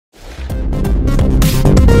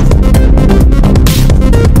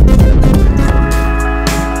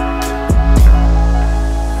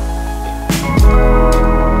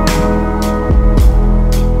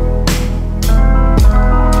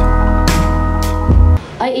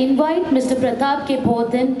I invite Mr. Pratap K.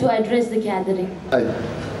 Bodhan to address the gathering. Hi,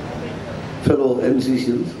 fellow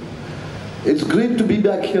MCCs. It's great to be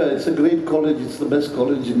back here. It's a great college. It's the best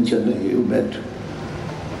college in Chennai, you bet.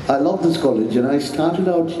 I love this college, and I started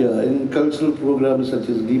out here in cultural programs such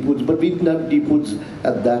as Deepwoods, but we didn't have Deepwoods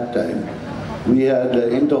at that time. We had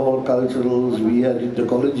inter-hall culturals, we had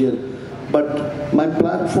intercollegiate, but my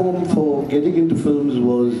platform for getting into films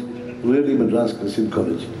was really Madras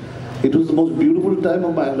College. It was the most beautiful time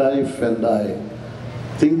of my life, and I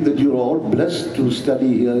think that you're all blessed to study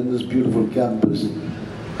here in this beautiful campus.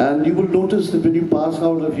 And you will notice that when you pass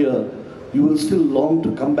out of here, you will still long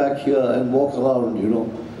to come back here and walk around, you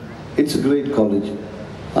know. It's a great college.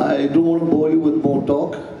 I don't want to bore you with more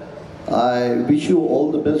talk. I wish you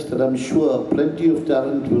all the best, and I'm sure plenty of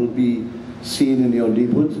talent will be seen in your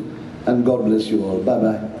Deepwoods. And God bless you all.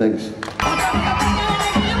 Bye-bye. Thanks.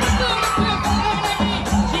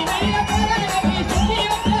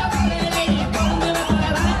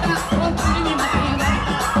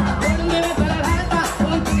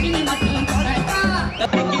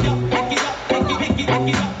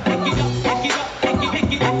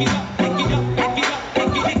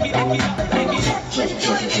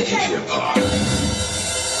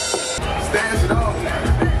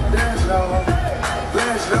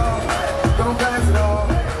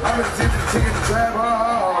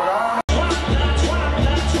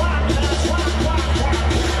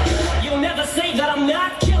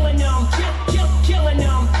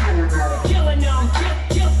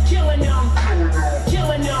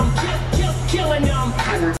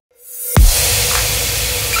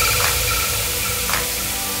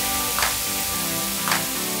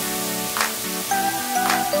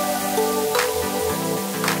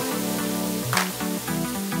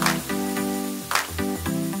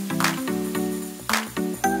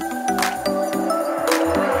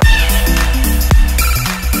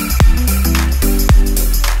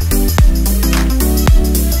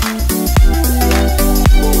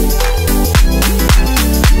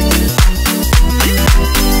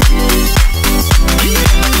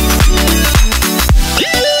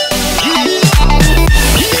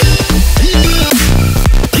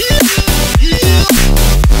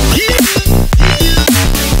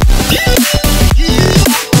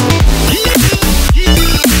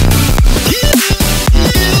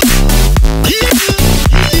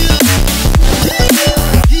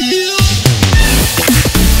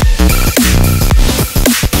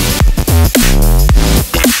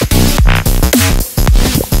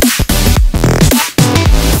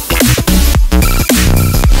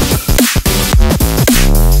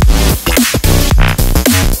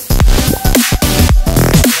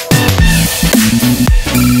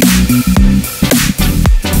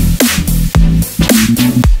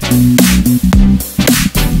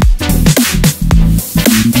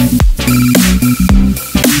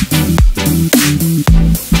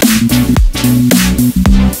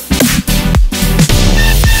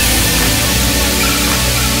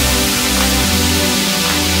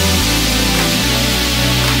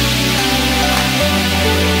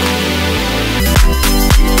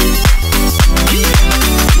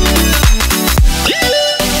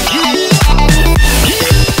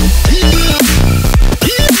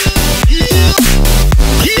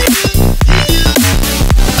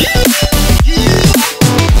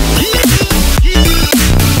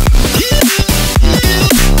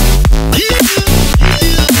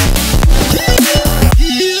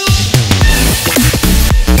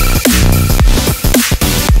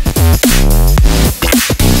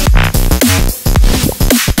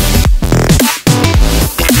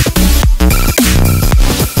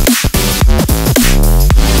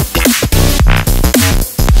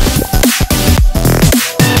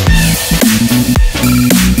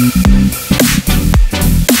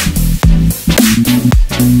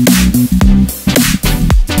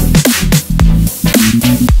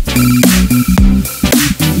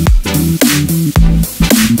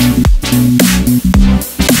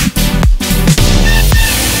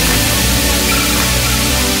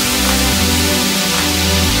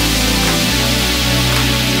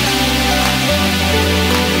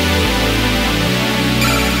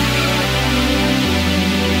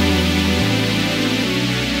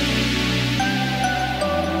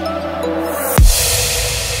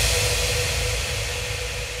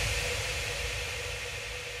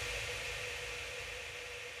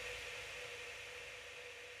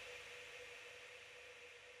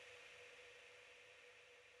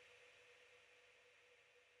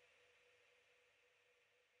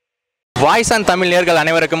 Voice and Tamil நேயர்கள்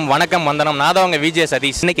அனைவருக்கும் வணக்கம் வந்தனம். நான் தான் உங்கள் VJ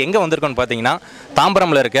Satish. இன்றைக்கி எங்கே வந்திருக்கோன்னு பார்த்தீங்கன்னா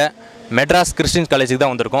தாம்பரமில் இருக்க மெட்ராஸ் கிறிஸ்டியன் காலேஜுக்கு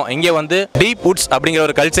தான் வந்திருக்கோம். இங்கே வந்து டீப்வுட்ஸ் அப்படிங்கிற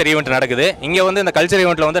ஒரு கல்ச்சர் ஈவெண்ட் நடக்குது. இங்கே வந்து இந்த கல்ச்சர்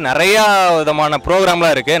ஈவெண்ட்டில் வந்து நிறையா விதமான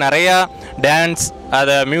ப்ரோக்ராம்லாம் இருக்குது. நிறையா டான்ஸ்,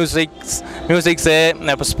 அது மியூசிக்ஸு,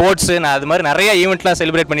 இப்போ ஸ்போர்ட்ஸு, அது மாதிரி நிறைய ஈவெண்ட்லாம்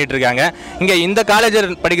செலிப்ரேட் பண்ணிகிட்டு இருக்காங்க. இங்கே இந்த காலேஜில்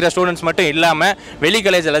படிக்கிற ஸ்டூடெண்ட்ஸ் மட்டும் இல்லாமல் வெளி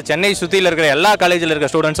காலேஜில் சென்னை சுற்றியில் இருக்கிற எல்லா காலேஜில்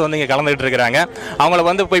இருக்கிற ஸ்டூடெண்ட்ஸ் வந்து இங்கே கலந்துகிட்டு இருக்கிறாங்க. அவங்கள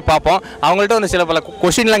வந்து போய் பார்ப்போம். அவங்கள்ட்ட வந்து சில பல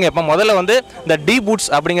கொஷின்லாம் கேட்போம். முதல்ல வந்து இந்த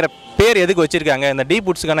டீப்வுட்ஸ் அப்படிங்கிற பேர் எதுக்கு வச்சுருக்காங்க, இந்த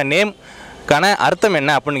டீப்வுட்ஸுக்கான நேம்க்கான அர்த்தம்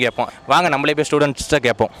என்ன அப்படின்னு கேட்போம். வாங்க நம்மளே போய் ஸ்டூடெண்ட்ஸ்கிட்ட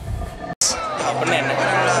கேட்போம். அப்படின்னா என்ன?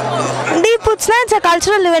 Deepwoodsனா it's a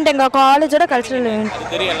cultural event. எங்க காலேஜோட cultural event.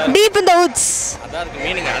 Deep in the woods.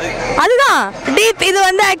 அதுதான் டீப். இது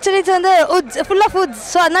வந்து ஆக்சுவலி இது வந்து woods, full of woods.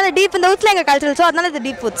 So அதனால டீப் இந்த woodsல எங்க கல்ச்சுரல். ஸோ அதனால இது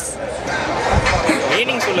Deepwoods.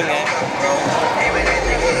 மீனிங் சொல்லுங்க.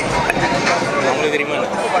 உங்களுக்கு தெரியுமா?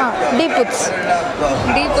 Deepwoods.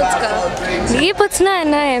 Deepwoodsனா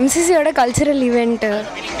என்ன? எம்சிசியோட கல்ச்சுரல் ஈவெண்ட்.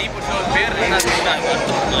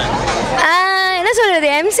 என்ன சொல்கிறது,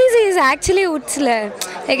 எம்சிசி இஸ் ஆக்சுவலி உட்ஸில்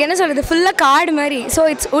லைக் என்ன சொல்கிறது, ஃபுல்லாக காடு மாதிரி. So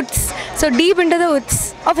it's woods. So deep into the woods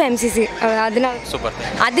of MCC.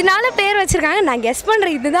 அதனால பேர் வச்சுருக்காங்க. நான் கெஸ்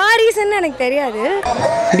பண்ணுறேன், இதுதான் ரீசன். எனக்கு தெரியாது.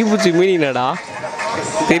 டீப்வுட்ஸ் மீனிங் என்னடா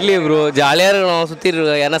தெரியலையே ப்ரோ. ஜாலியாக இருக்கணும், சுற்றி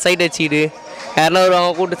இருக்கோம், யாரா சைட் வச்சுக்கிட்டு யாருன்னா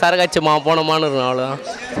வருவாங்க, கூப்பிட்டு சரகாச்சமா போனோமான்னு இருக்கணும், அவ்வளோதான்.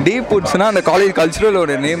 டீப்வுட்ஸ்னா அந்த காலேஜ்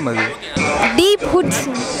கல்ச்சுரலோட நேம். அது டீப்வுட்ஸ்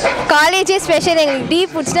காலேஜே ஸ்பெஷல். எங்களுக்கு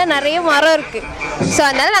டீப்வுட்ஸ்னால் நிறைய மரம் இருக்குது. ஸோ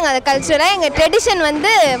அதனால் நாங்கள் அந்த கல்ச்சுரலாக எங்கள் ட்ரெடிஷன்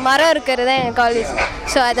வந்து மரம் இருக்கிறது தான் எங்கள் காலேஜ்.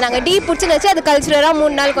 ஸோ அதை நாங்கள் டீப்வுட்ஸ்னு வச்சு அது கல்ச்சுரலாக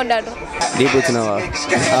 3 நாள் கொண்டாடுறோம். டீப்வுட்ஸ்னாவா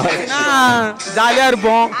ஜாலியாக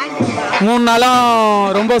இருப்போம். 3 நாளும்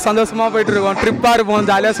ரொம்ப சந்தோஷமாக போயிட்டு இருக்கோம். ட்ரிப்பாக இருப்போம்,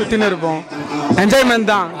 ஜாலியாக சுற்றின்னு இருப்போம். என்ஜாய்மெண்ட்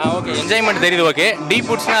தான். ஓகே, என்ஜாய்மெண்ட் தெரியுது. ஓகே,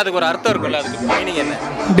 டீப்வுட்ஸ்னா அதுக்கு ஒரு அர்த்தம் இருக்குல்ல, அதுக்கு மீனிங் என்ன?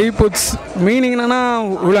 டீப்வுட்ஸ் மீனிங் என்னன்னா,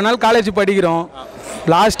 இவ்வளோ நாள் காலேஜ் படிக்கிறோம்,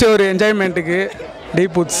 லாஸ்ட்டு ஒரு என்ஜாய்மெண்ட்டுக்கு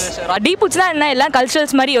டீப்வுட்ஸ். டீப்வுட்ஸ்லாம் என்ன, எல்லாம்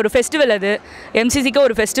கல்ச்சுரல்ஸ் மாதிரி ஒரு ஃபெஸ்டிவல். அது எம்சிசிக்கு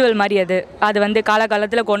ஒரு ஃபெஸ்டிவல் மாதிரி. அது வந்து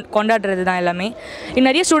காலகாலத்தில் கொண்டாடுறது தான் எல்லாமே.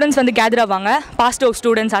 நிறைய ஸ்டூடெண்ட்ஸ் வந்து கேதர் ஆவாங்க. Passed out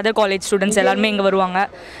students, other college students எல்லாருமே இங்கே வருவாங்க.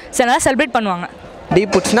 ஸோ நல்லா செலிப்ரேட் பண்ணுவாங்க.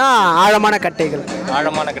 டீப்வுட்ஸ்னா ஆழமான கட்டைகள்.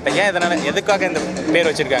 ஆழமான கட்டை. ஏன் இதனால் எதுக்காக இந்த பேர்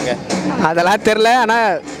வச்சுருக்காங்க அதெல்லாம் தெரில.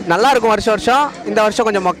 ஆனால் நல்லாயிருக்கும். வருஷம் இந்த வருஷம்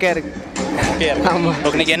கொஞ்சம் மொக்கையாக இருக்குது. ஆமாம்.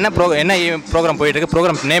 இன்னைக்கு என்ன ப்ரோக்ராம் போயிட்டு இருக்கு?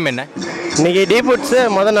 ப்ரோக்ராம் நேம் என்ன? இன்னைக்கு டீப்வுட்ஸ்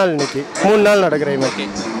முதல் நாள். இன்னைக்கு 3 நாள் நடக்கிற இன்னைக்கு.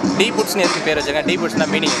 டீப்வுட்ஸ்னு எதுக்கு பேர் வச்சாங்க? டீப்வுட்ஸ்னா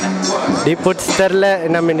மீனிங் என்ன? டீப்வுட்ஸ் தெரில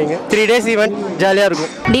என்ன மீனிங். 3 days ஈவெண்ட் ஜாலியாக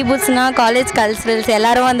இருக்கும். டீப்வுட்ஸ்னா காலேஜ் கல்ச்சுரல்ஸ்,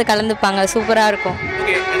 எல்லாரும் வந்து கலந்துப்பாங்க. சூப்பராக இருக்கும்.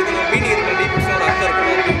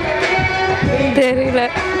 தெரியல.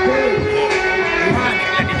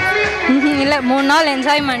 இல்லை, 3 நாள்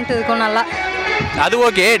என்ஜாய்மெண்ட் இருக்கும் நல்லா. அது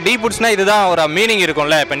ஓகே. டீப்வுட்ஸ்னா இதுதான் ஒரு மீனிங்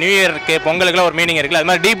இருக்கும்ல. இப்போ நியூ இயருக்கு, பொங்கலுக்குலாம் ஒரு மீனிங் இருக்குல்ல. அது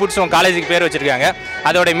மாதிரி டீப்வுட்ஸ் உங்கள் காலேஜுக்கு பேர் வச்சிருக்காங்க.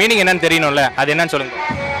 அதோட மீனிங் என்னன்னு தெரியணும்ல, அது என்னன்னு சொல்லுங்க.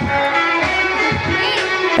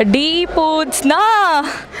 டீப்வுட்ஸ்னா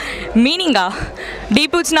மீனிங்கா?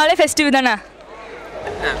 டீப்வுட்ஸ்னாலே ஃபெஸ்டிவல் தானே.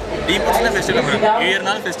 டீப்வுட்ஸ்னா ஃபெஸ்டிவல். நியூ இயர்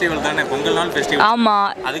நாள் ஃபெஸ்டிவல் தானே, பொங்கல் நாள் ஃபெஸ்டிவல். ஆமாம்,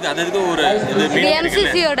 அதுக்கு ஒரு இது meaning.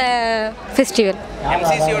 எம்சிசியோட festival.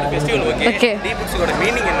 எம்சிசியோட festival. Okay. டீப்வுட்ஸோட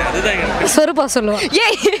meaning என்ன? அதுதான் சொருப்பா சொல்லுவோம்.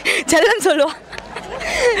 ஏய் செல்லம் சொல்லுவோம்.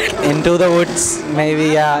 Into the woods, maybe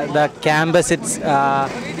the campus. It's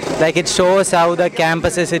like it shows how the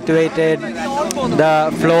campus is situated, the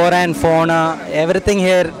flora and fauna. Everything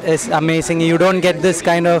here is amazing. You don't get this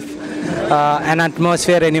kind of an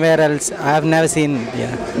atmosphere anywhere else. I have never seen.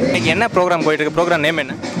 என்ன program போயிட்டு இருக்கு? Program name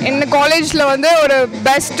என்ன? இந்த காலேஜில் வந்து ஒரு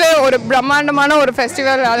best ஒரு பிரம்மாண்டமான ஒரு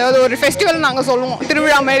ஃபெஸ்டிவல், அதாவது ஒரு ஃபெஸ்டிவல் நாங்கள் சொல்லுவோம்,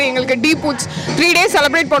 திருவிழா மாதிரி. எங்களுக்கு டீப்வுட்ஸ் 3 days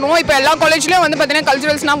செலிப்ரேட் பண்ணுவோம். இப்போ எல்லா காலேஜ்லேயும் வந்து பார்த்தீங்கன்னா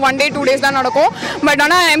கல்ச்சுரல்ஸ்னால் 1 day 2 days தான் நடக்கும். பட்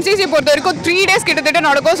ஆனால் எம்சிசி பொறுத்த வரைக்கும் 3 days கிட்டத்தட்ட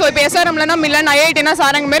நடக்கும். ஸோ இப்போ எஸ்ஆர்எம்லனா மில்லன், ஐஐடினா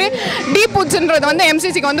சாரங்க மாதிரி டீப்வுட்ஸ்ன்றது வந்து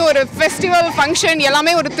எம்சிசிக்கு வந்து ஒரு ஃபெஸ்டிவல் ஃபங்க்ஷன்,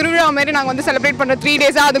 எல்லாமே ஒரு திருவிழா மாதிரி நாங்கள் வந்து செலிப்ரேட் பண்ணுறோம் 3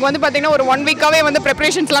 days. அதுக்கு வந்து பார்த்தீங்கன்னா ஒரு 1 week-ஆகவே வந்து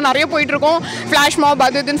ப்ரிப்பரேஷன்ஸ்லாம் நிறைய போயிட்டுருக்கோம். ஃப்ளாஷ் மாப்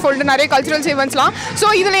அது இதுன்னு சொல்லிட்டு நிறைய கல்ச்சுரல்ஸ் ஈவெண்ட்ஸ்லாம். ஸோ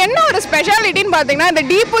இதில் என்ன ஒரு ஸ்பெஷாலிட்டின்னு பார்த்தீங்கன்னா, இந்த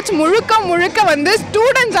டீப்வுட்ஸ் முழுக்க வந்து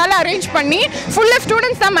ஸ்டூடெண்ட்ஸால் அரேஞ்ச் பண்ணி ஃபுல்லாக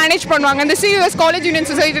ஸ்டூடெண்ட்ஸ் தான் மேனேஜ் பண்ணுவாங்க. இந்த சியூஎஸ் காலேஜ் யூனியன்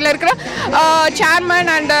சொசைட்டியில் இருக்கிற சேர்மன்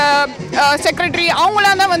அண்ட் செக்ரட்டரி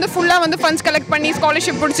அவங்களாம் தான் வந்து ஃபுல்லாக வந்து ஃபண்ட்ஸ் கலெக்ட் பண்ணி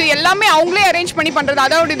ஸ்காலர்ஷிப் பிடிச்சி எல்லாமே அவங்களே அரேஞ்ச் பண்ணி பண்ணுறது.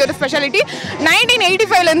 அதாவது இது ஒரு ஸ்பெஷாலிட்டி.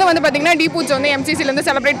 1985 வந்து பார்த்தீங்கன்னா டீப்வுட்ஸ் வந்து எம்சிசிலேருந்து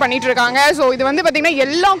செலிப்ரேட் பண்ணிட்டு இருக்காங்க. ஸோ இது வந்து பார்த்தீங்கன்னா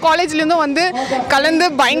எல்லா காலேஜ்லேருந்தும் வந்து கலந்து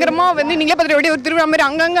பயங்கரமாக வந்து நீங்களே பார்த்துட்டு ஒரு திருவிழா மாதிரி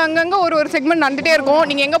அங்கங்கே ஒரு செக்மெண்ட் நடந்துகிட்டே இருக்கும்.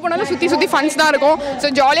 நீங்கள் எங்கே போனாலும் சுற்றி ஃபண்ட்ஸ் தான் இருக்கும். ஸோ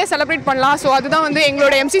ஜாலியாக செலிப்ரேட் பண்ணலாம். ஸோ அதுதான் வந்து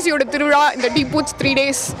எங்களோட எம்சிசியோட திருவிழா, இந்த டீப்வுட்ஸ் 3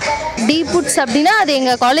 days. டீப்வுட்ஸ் அப்படின்னா அது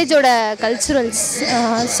எங்கள் காலேஜோட கல்ச்சுரல்ஸ்.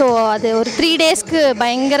 ஸோ அது ஒரு 3 daysக்கு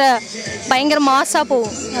பயங்கர மாசாக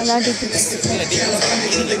போகும். அதான் டீப்வுட்ஸ்.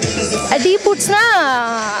 டீப்வுட்ஸ்னால்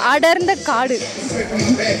அடர்ந்த காடு.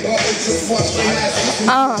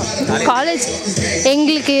 காலேஜ்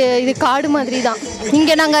எங்களுக்கு இது காடு மாதிரி தான்.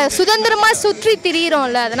 இங்கே நாங்கள் சுதந்திரமாக சுற்றி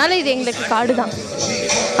திரியிறோம்ல, அதனால் இது எங்களுக்கு காடு தான்.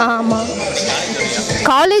 ஆமாம்,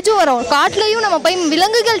 காலேஜும் வரும். காட்டிலையும் நம்ம போய்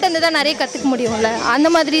விலங்குகள்கிட்ட தான் நிறைய கற்றுக்க முடியும்ல, அந்த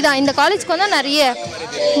மாதிரி தான் இந்த காலேஜுக்கு வந்தால் நிறைய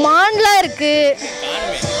மான்லாம் இருக்குது.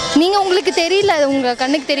 நீங்கள் உங்களுக்கு தெரியல, உங்கள்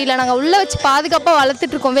கண்ணுக்கு தெரியல, நாங்கள் உள்ளே வச்சு பாதுகாப்பாக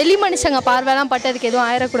வளர்த்துட்ருக்கோம். வெளி மனுஷங்க பார்வையெல்லாம் பட்டதுக்கு எதுவும்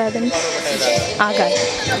ஆயிடக்கூடாதுன்னு ஆகாது.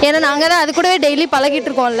 ஏன்னா நாங்கள் தான் அது கூடவே டெய்லி பழகிட்டு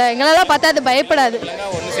இருக்கோம்ல, எங்களெல்லாம் பார்த்தா அது பயப்படாது.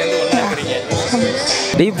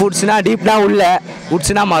 டீப் வுட்ஸ்னா டீப்னா உள்ள,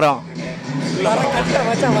 வுட்ஸ்னா மரம்,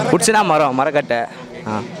 வுட்ஸ்னா மரம், மரக்கட்டை.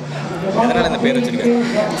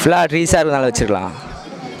 ஃபுல்லாக ட்ரீஸாக இருக்கிறதுனால வச்சுருக்கலாம்.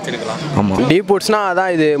 ஆமாம், டீப் வுட்ஸ்னால்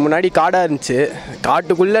அதான், இது முன்னாடி காடாக இருந்துச்சு,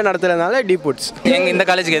 காட்டுக்குள்ளே நடத்துறதுனால டீப் வுட்ஸ். எங்கள் இந்த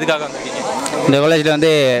காலேஜுக்கு எதுக்காக வந்திருக்கீங்க? இந்த காலேஜில்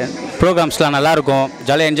வந்து ப்ரோக்ராம்ஸ்லாம் நல்லாயிருக்கும்,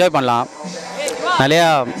 ஜாலியாக என்ஜாய் பண்ணலாம், நிறையா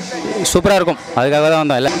சூப்பராக இருக்கும், அதுக்காக தான்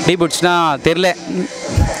வந்தோம். இல்லை டீப் வுட்ஸ்னால் தெரில,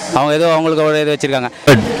 அவங்க ஏதோ அவங்களுக்கு ஒரு இது வச்சுருக்காங்க.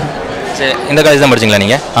 சரி, இந்த காலேஜ் தான் படிச்சிங்களா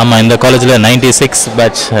நீங்கள்? ஆமாம், இந்த காலேஜில் 96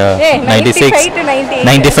 பேட்ச், 96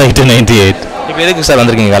 95 to 98. இப்போ எதுக்கு சார்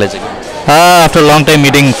வந்திருக்கீங்க காலேஜுக்கு? After long time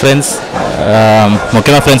meeting friends,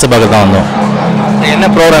 முக்கியமாக ஃப்ரெண்ட்ஸை பார்க்க தான் வந்தோம். என்ன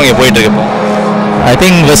ப்ரோக்ராம் இங்கே போயிட்டுருக்கு இப்போ? ஐ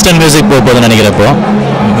திங்க் வெஸ்டர்ன் மியூசிக் போகுதுன்னு நினைக்கிறேன். இப்போ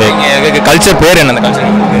எங்கள் கல்ச்சர் பேர் என்ன? அந்த கல்ச்சர்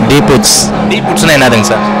டீப்வுட்ஸ். டீப்வுட்ஸ்னால் என்னதுங்க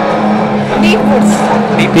சார்?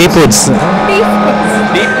 டீப்வுட்ஸ்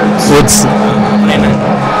வுட்ஸ்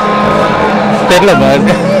தெரியல.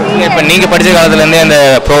 இப்போ நீங்கள் படித்த காலத்துலேருந்தே அந்த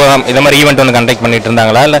ப்ரோக்ராம் இந்த மாதிரி ஈவெண்ட் ஒன்று கண்டக்ட் பண்ணிட்டு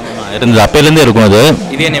இருந்தாங்களா? இல்லை இருந்தது, அப்போலேருந்தே இருக்கும். அது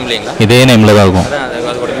இதே நேம்லைங்களா? இதே நேமில் தான் இருக்கும்.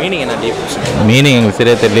 அதோட மீனிங் என்ன? டீப்வுட்ஸ் மீனிங் எங்களுக்கு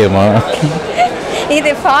சரியாக தெரியலையுமா? இது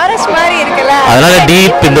ஃபாரஸ்ட் மாதிரி இருக்குல்ல, அதனால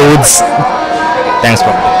டீப் இந்த வுட்ஸ். Thanks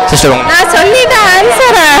bro. சிஸ்டர் நான் சொல்லிட்டேன்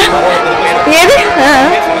ஆன்சரா. எது?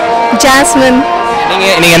 ஜாஸ்மின்.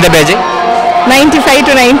 நீங்கள் எந்த பேஜ்? 95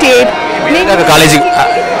 to 98. நீங்கள் காலேஜுக்கு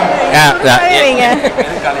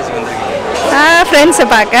ஃப்ரெண்ட்ஸை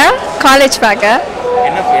பார்க்க, காலேஜ் பார்க்க.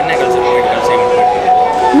 என்ன கல்ச்சர்?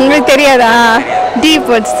 உங்களுக்கு தெரியாதா? Deep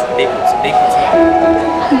Woods.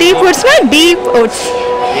 Deep வுட்ஸ்னா deep Woods.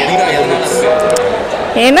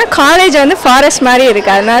 ஏன்னா காலேஜ் வந்து ஃபாரஸ்ட் மாதிரி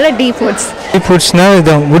இருக்கு, அதனால டீப் வுட்ஸ். டீப் வுட்ஸ்னா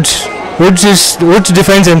இதுதான், வுட்ஸ்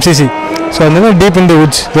டிஃபைன்ஸ் எம்சிசி. ஸோ அதனால deep in the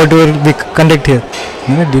Woods what var we conduct here.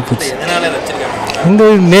 அதனால டீப் வுட்ஸ். இந்த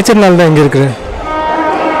நேச்சர்னால தான் இங்கே இருக்கிறேன்.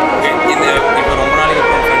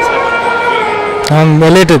 I'm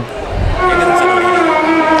elated.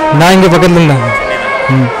 நான் இங்கே பக்கத்தில் தான்.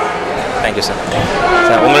 Thank you sir.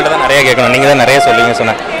 சார் உங்கள்கிட்ட தான் நிறைய கேட்கணும், நீங்கள் தான் நிறைய சொல்லுங்க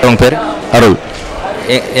சொன்னேன். உங்கள் பேர்? அருள்.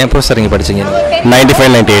 என் ப்ரோ சார் இங்கே படிச்சிங்க?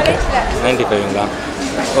 95 98. 95ங்களா?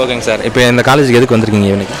 ஓகேங்க சார். இப்போ இந்த காலேஜுக்கு எதுக்கு வந்திருக்கீங்க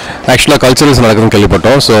ஈவினிங்? ஆக்சுவலாக கல்ச்சரல்ஸ் நடக்குதுன்னு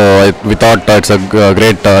கேள்விப்பட்டோம். So we thought it's a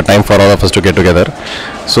great time for all of us to get together.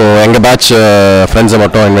 So எங்கள் பேட்ச் ஃப்ரெண்ட்ஸை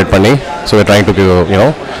மட்டும் இன்வைட் பண்ணி, so we trying to you know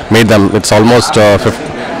mat them. It's almost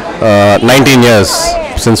 19 years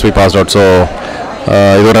since we passed out. So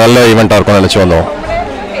இது ஒரு நல்ல ஈவெண்ட்டாக இருக்கும்னு நினச்சி வந்தோம்.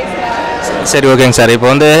 சரி, ஓகேங்க சார். இப்போ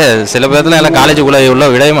வந்து சில பேர்த்துல எல்லாம் காலேஜுக்குள்ளே உள்ள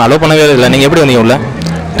விடையும் அலோவ் பண்ணவே இல்லை. நீங்கள் எப்படி வந்தீங்க உள்ள?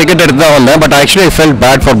 டிக்கெட் எடுத்து தான் வந்தேன், but actually I felt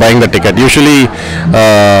bad for buying the ticket. Usually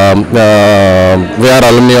we are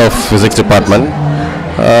alumni of physics department.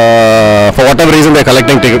 For whatever reason they're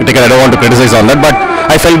collecting ticket, I don't want to criticize on that, but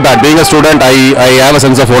I felt bad. Being a student, I have a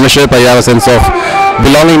sense of ownership, I have a sense of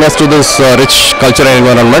belongingness to this rich culture and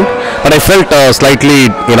environment, but I felt slightly,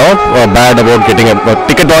 bad about getting a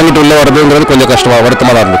ticket வாங்கிட்டு உள்ள வரதுங்கிறது கொஞ்சம் கஷ்டமாக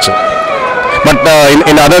வருத்தமாக தான் இருந்துச்சு. But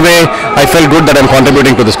in other way, I felt good that I'm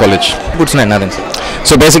contributing to this college. What's என்னதுங்க sir?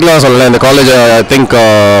 So basically, நான் சொல்லல, இந்த college I think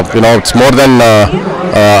it's more than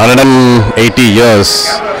 180 years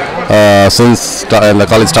since the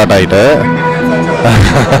college start ஆயிட்டு.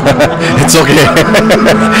 It's okay.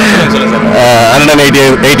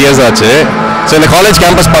 188 years ஆச்சு. So in the college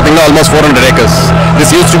campus பார்த்தீங்கன்னா almost 400 acres. This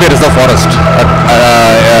used to be a reserve forest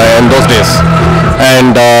in those days.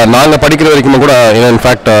 And நாங்கள் படிக்கிற வரைக்கும் கூட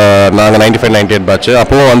in fact நாங்கள் 95 98 batch.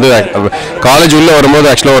 அப்போது வந்து காலேஜ் உள்ளே வரும்போது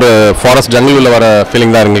ஆக்சுவலாக ஒரு ஃபாரஸ்ட் ஜங்கிள் உள்ள வர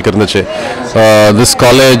ஃபீலிங் தான் எங்களுக்கு இருந்துச்சு. This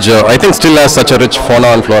college I think still has such a rich ஃபோனா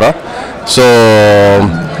and Flora. So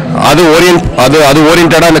அது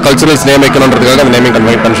ஓரியன்டாக இந்த கல்ச்சரல்ஸ் நேம் வைக்கணுன்றதுக்காக அந்த நேமிங்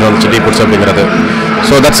கன்வென்ஷன் வந்துச்சு டீப்வுட்ஸ் அப்படிங்கிறது.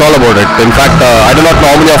 So that's all about it. In fact I do not know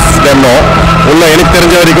how many of them no. உள்ள எனக்கு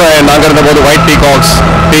தெரிஞ்ச வரைக்கும் நாங்கள் இருந்தபோது ஒயிட் பீகாக்ஸ்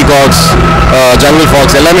ஜங்கிள்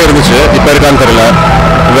ஃபாக்ஸ் எல்லாமே இருந்துச்சு. இப்போ இருக்கான்னு தெரியல.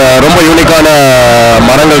 ரொம்ப யூனிக்கான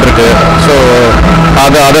மரங்கள் இருக்குது. ஸோ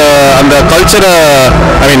அது அந்த கல்ச்சரை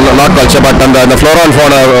ஐ மீன் நாட் கல்ச்சர் பட் அந்த ஃப்ளோரா அண்ட்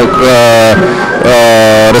ஃபோனை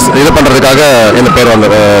இது பண்ணுறதுக்காக இந்த பேர் வந்து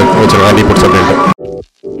வச்சுருக்கேன் டீப்வுட்ஸ் அப்படின்ட்டு.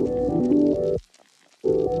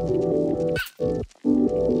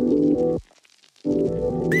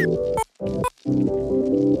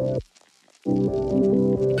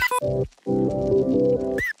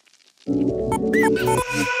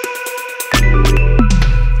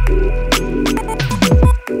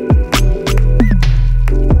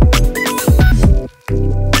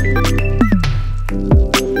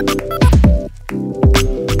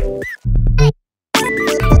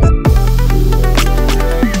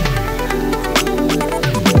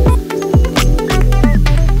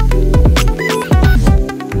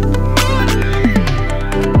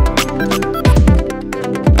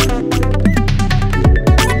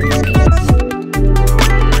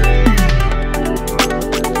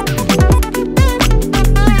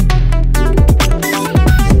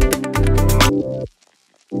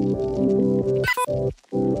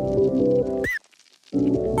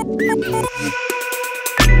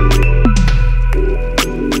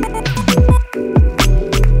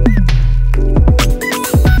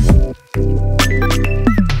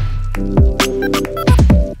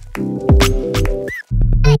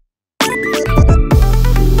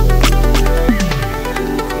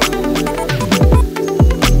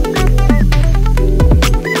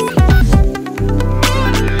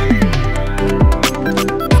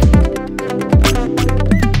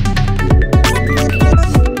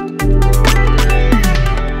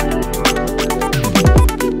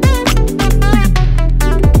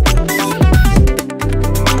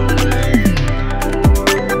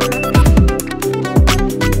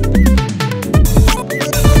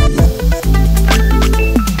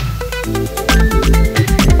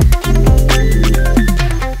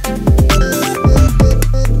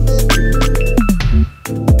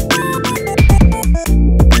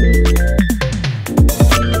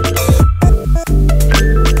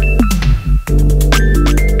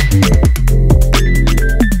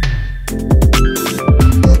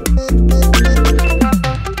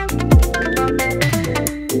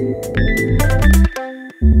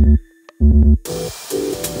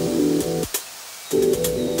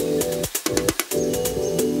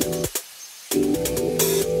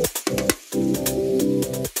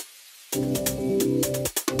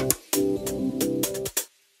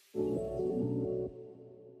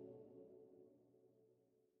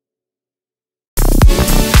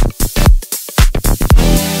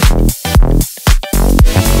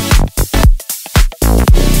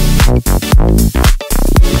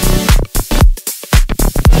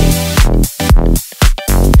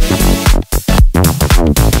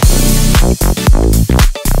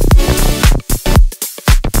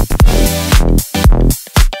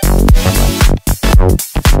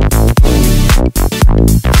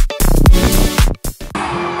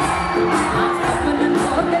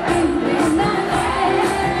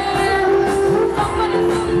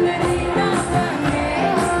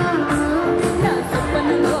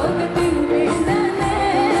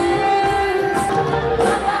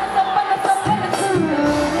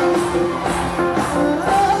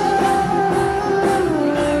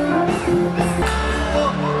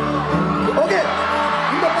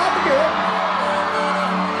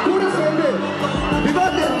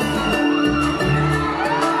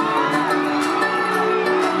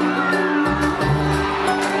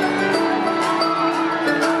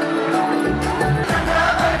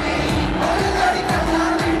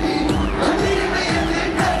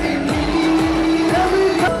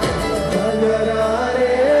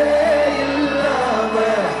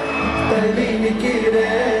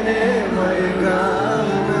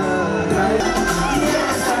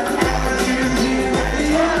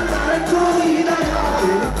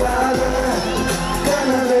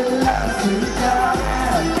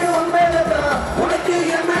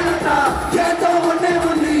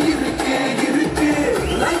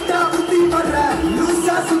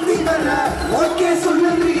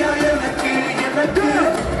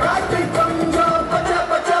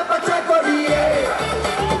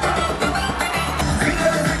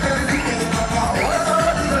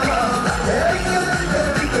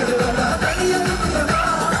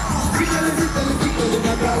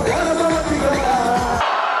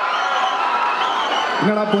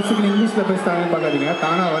 என்னடா பொசுக்கு இங்கிலீஷில் பேசுகிறாங்கன்னு பார்க்காதீங்க,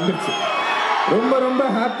 தானாக வந்துடுச்சு. ரொம்ப ரொம்ப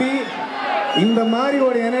ஹாப்பி. இந்த மாதிரி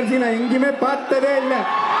ஒரு எனர்ஜி நான் எங்கேயுமே பார்த்ததே இல்லை.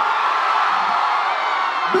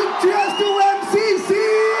 Big cheers to MCC!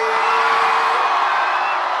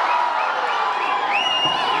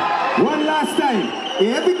 One last time.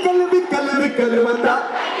 விக்கல் வந்தா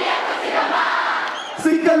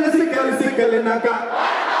சிக்கல் நாக்கா.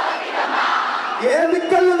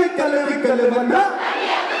 விக்கல் வந்தா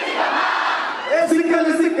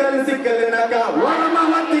சிக்கல் நாக்கா. ஓரமா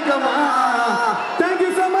வந்திக்கமா. Thank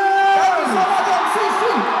you so much. MCC.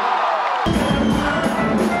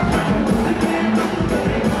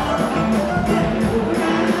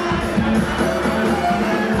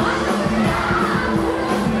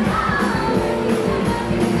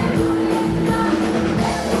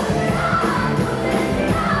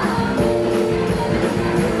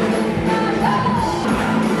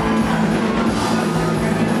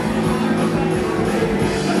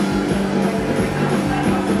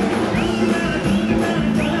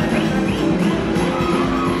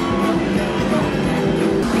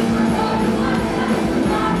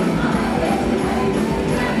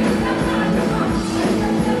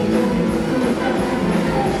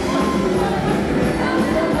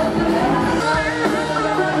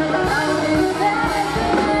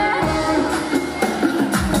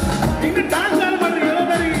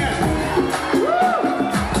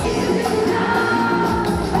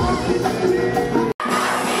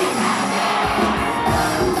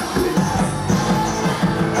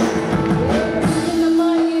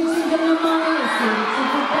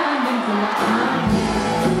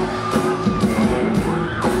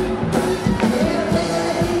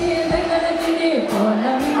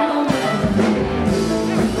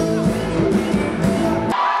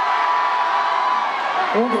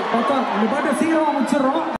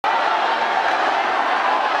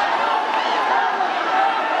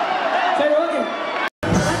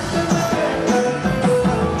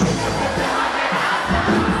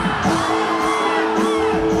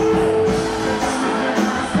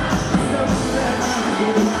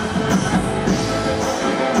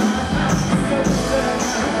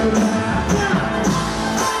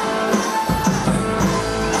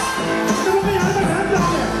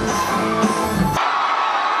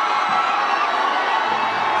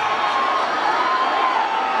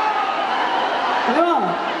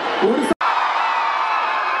 Thank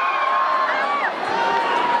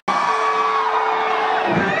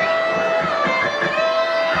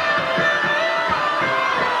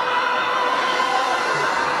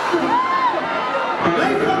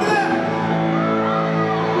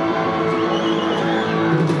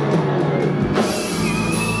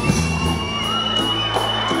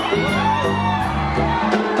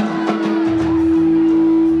you.